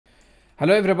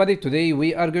Hello everybody, today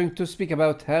we are going to speak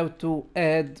about how to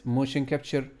add motion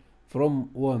capture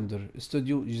from Wonder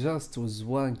Studio just with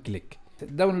one click.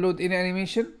 Download any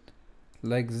animation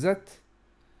like that.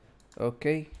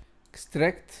 Okay,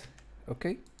 extract.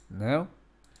 Okay, now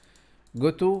go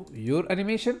to your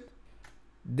animation,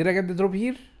 drag and drop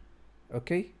here.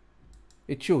 Okay,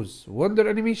 choose Wonder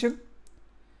Animation,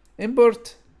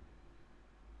 import,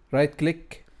 right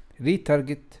click,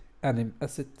 retarget, anim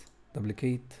asset,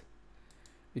 duplicate.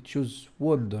 Choose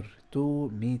Wonder to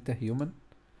MetaHuman.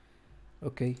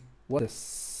 Okay, what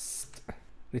test?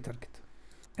 Retarget.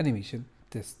 Animation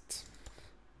test.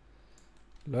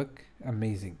 Look,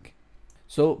 amazing.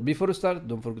 So before we start,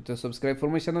 don't forget to subscribe for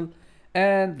my channel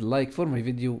and like for my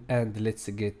video, and let's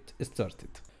get started.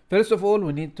 First of all,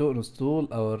 we need to install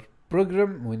our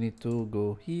program. We need to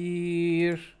go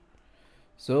here.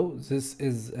 So this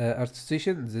is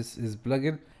ArtStation, this is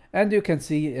plugin, and you can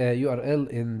see URL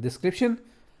in description.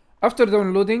 After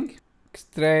downloading,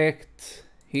 extract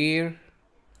here.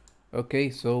 Okay,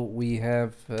 so we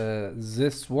have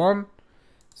this one.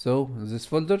 So this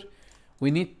folder,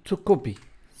 we need to copy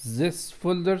this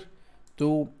folder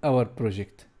to our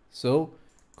project. So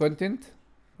content,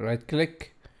 right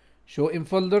click, show in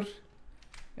folder,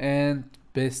 and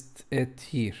paste it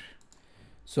here.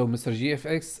 So Mr.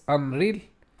 GFX Unreal.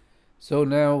 So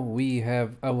now we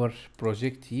have our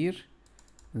project here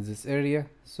in this area.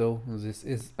 So this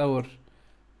is our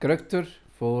character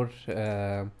for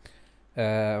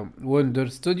Wonder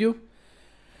Studio.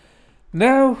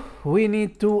 Now we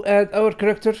need to add our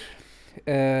character.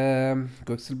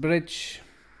 Coaxial Bridge,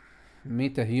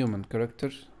 MetaHuman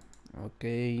character.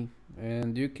 Okay,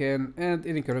 and you can add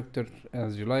any character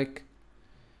as you like.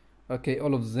 Okay,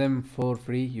 all of them for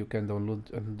free. You can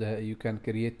download and you can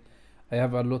create. I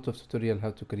have a lot of tutorial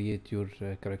how to create your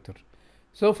character.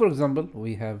 So for example,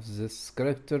 we have this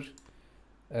character,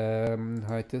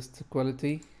 high test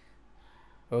quality.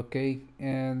 Okay,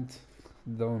 and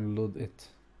download it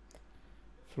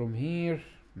from here.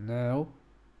 Now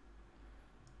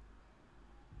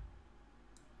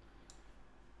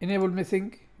enable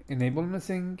missing, enable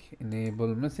missing,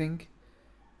 enable missing.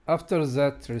 After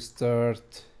that,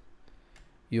 restart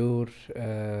your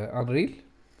Unreal.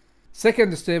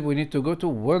 Second step, we need to go to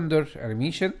Wonder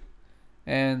Animation,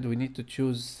 and we need to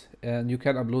choose, and you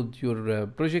can upload your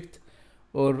project,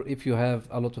 or if you have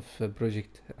a lot of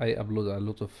project, I upload a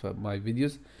lot of my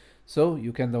videos, so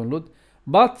you can download.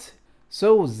 But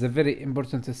so the very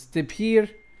important step here,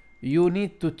 you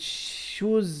need to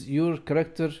choose your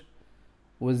character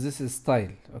with this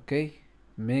style. Okay,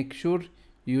 make sure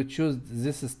you choose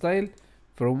this style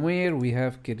from where we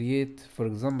have create, for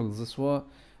example, this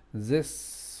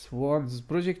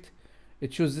project.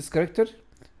 It choose this character,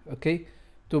 okay,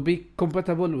 to be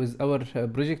compatible with our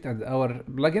project and our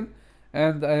plugin,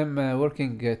 and I am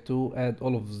working to add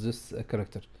all of this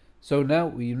character. So now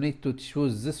we need to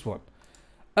choose this one.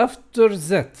 After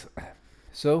that,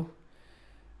 so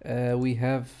we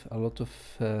have a lot of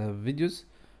videos.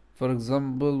 For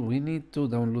example, we need to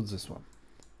download this one.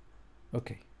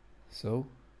 Okay, so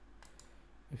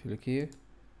if you look here,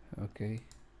 okay,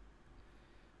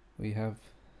 we have,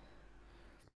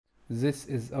 this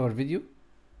is our video.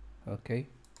 Okay,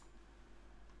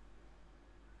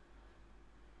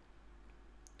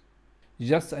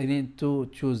 just I need to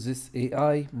choose this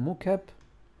AI Mocap.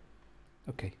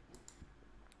 Okay,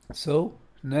 so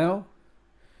now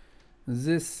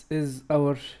this is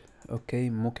our, okay,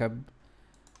 Mocap,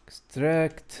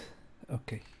 extract.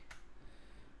 Okay,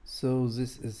 so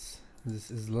this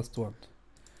is last one.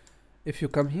 If you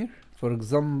come here, for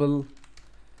example,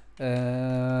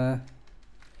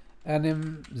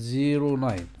 anim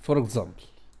 09, for example.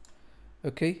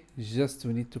 Okay, just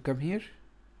we need to come here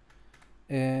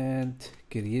and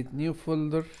create new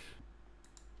folder,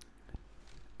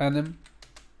 anim.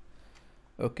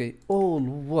 Okay, all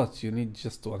what you need,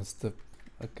 just one step.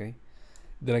 Okay,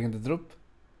 drag and drop,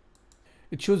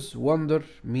 choose Wonder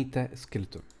Meta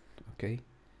Skeleton. Okay,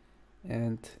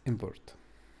 and import.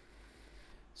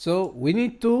 So we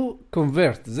need to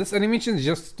convert this animation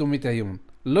just to MetaHuman.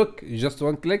 Look, just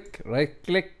one click, right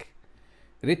click,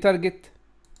 retarget,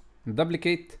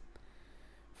 duplicate.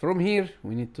 From here,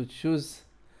 we need to choose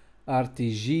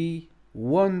RTG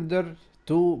Wonder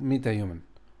to MetaHuman.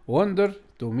 Wonder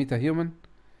to MetaHuman,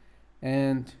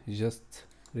 and just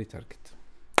retarget.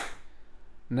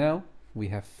 Now we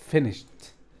have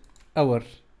finished our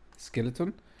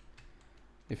skeleton.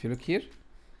 If you look here,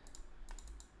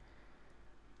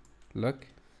 look,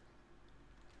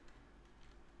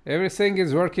 everything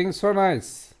is working so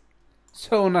nice,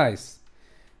 so nice.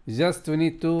 Just we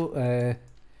need to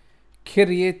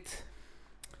create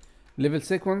level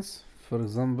sequence, for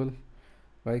example,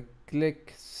 right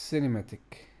click cinematic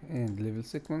and level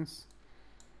sequence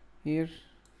here.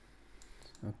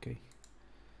 Okay,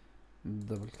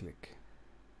 double click.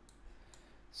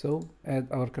 So add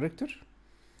our character,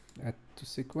 add to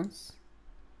sequence,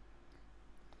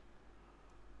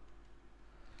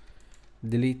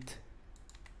 delete.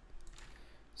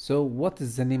 So what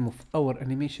is the name of our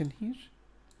animation here?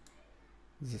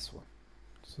 This one.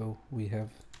 So we have,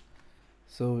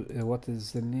 what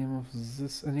is the name of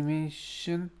this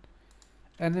animation?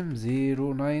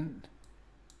 anim09.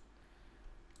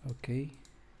 Okay,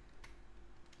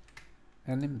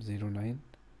 anim09.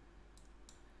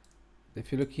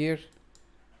 If you look here,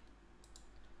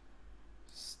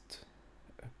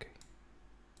 okay,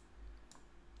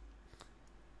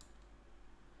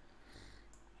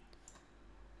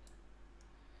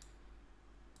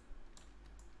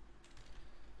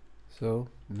 so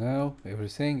now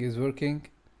everything is working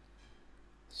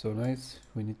so nice.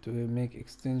 We need to make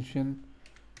extension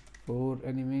for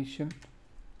animation.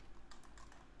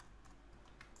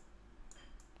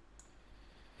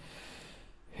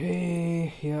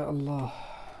 Hey, ya Allah.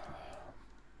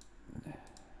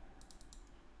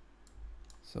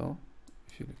 So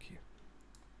if you look here,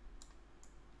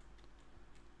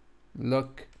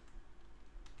 look,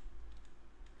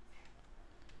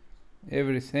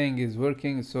 everything is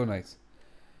working so nice.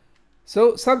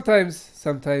 So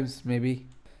sometimes maybe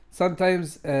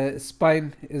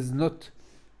spine is not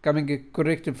coming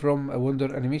correctly from a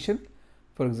Wonder animation.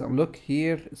 For example, look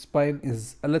here, spine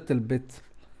is a little bit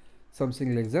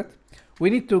something like that. We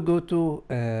need to go to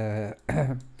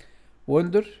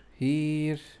Wonder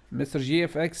here, Mr.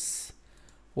 GFX,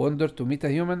 Wonder to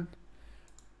MetaHuman.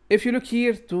 If you look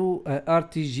here to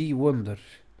RTG Wonder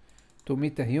to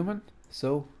MetaHuman,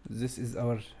 so this is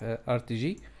our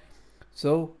RTG.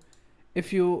 So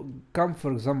if you come,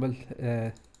 for example,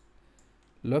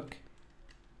 look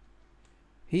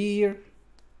here,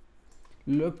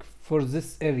 look for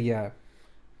this area.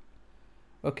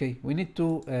 Okay, we need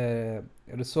to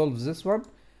resolve this one.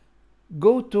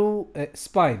 Go to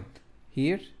spine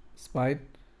here, spine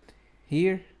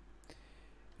here,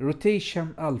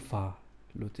 rotation alpha,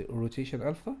 rotation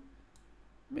alpha,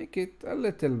 make it a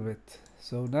little bit.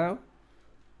 So now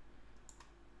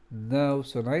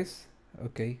so nice.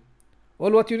 Okay,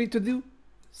 all what you need to do,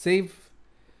 save,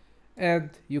 and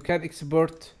you can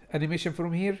export animation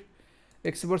from here,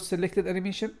 export selected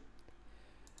animation,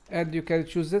 and you can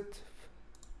choose it,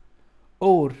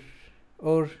 or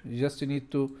just you need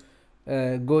to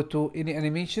go to any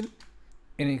animation,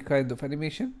 any kind of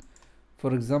animation,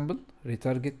 for example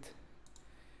retarget,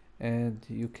 and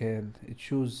you can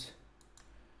choose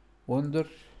Wonder,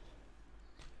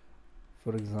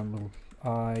 for example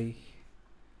I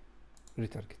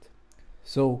retarget.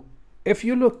 So if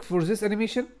you look for this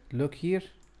animation, look here,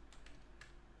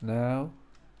 now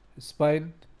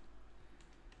spine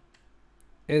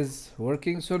is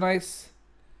working so nice,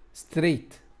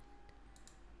 straight.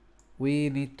 We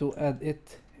need to add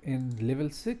it in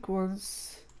level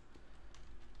sequence,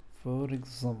 for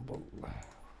example,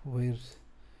 where's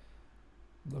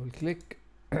double click,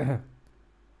 add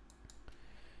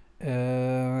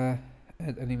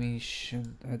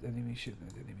animation,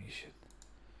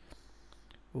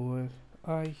 or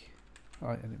I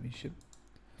animation.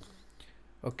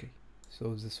 Okay,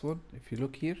 so this one, if you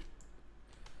look here,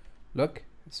 look,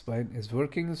 spine is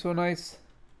working so nice,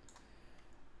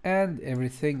 and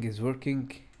everything is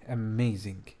working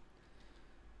amazing.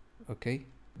 Okay,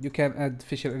 you can add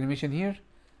facial animation here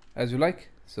as you like.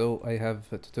 So I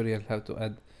have a tutorial how to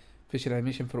add facial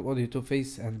animation from audio to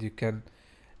face, and you can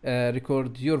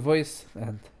record your voice,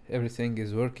 and everything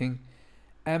is working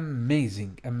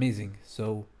amazing.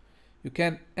 So you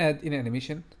can add any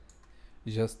animation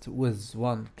just with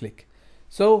one click.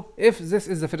 So if this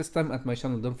is the first time at my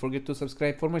channel, don't forget to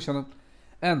subscribe for my channel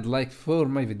and like for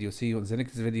my video. See you in the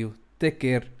next video. Take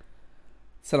care.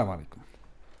 Assalamu alaikum.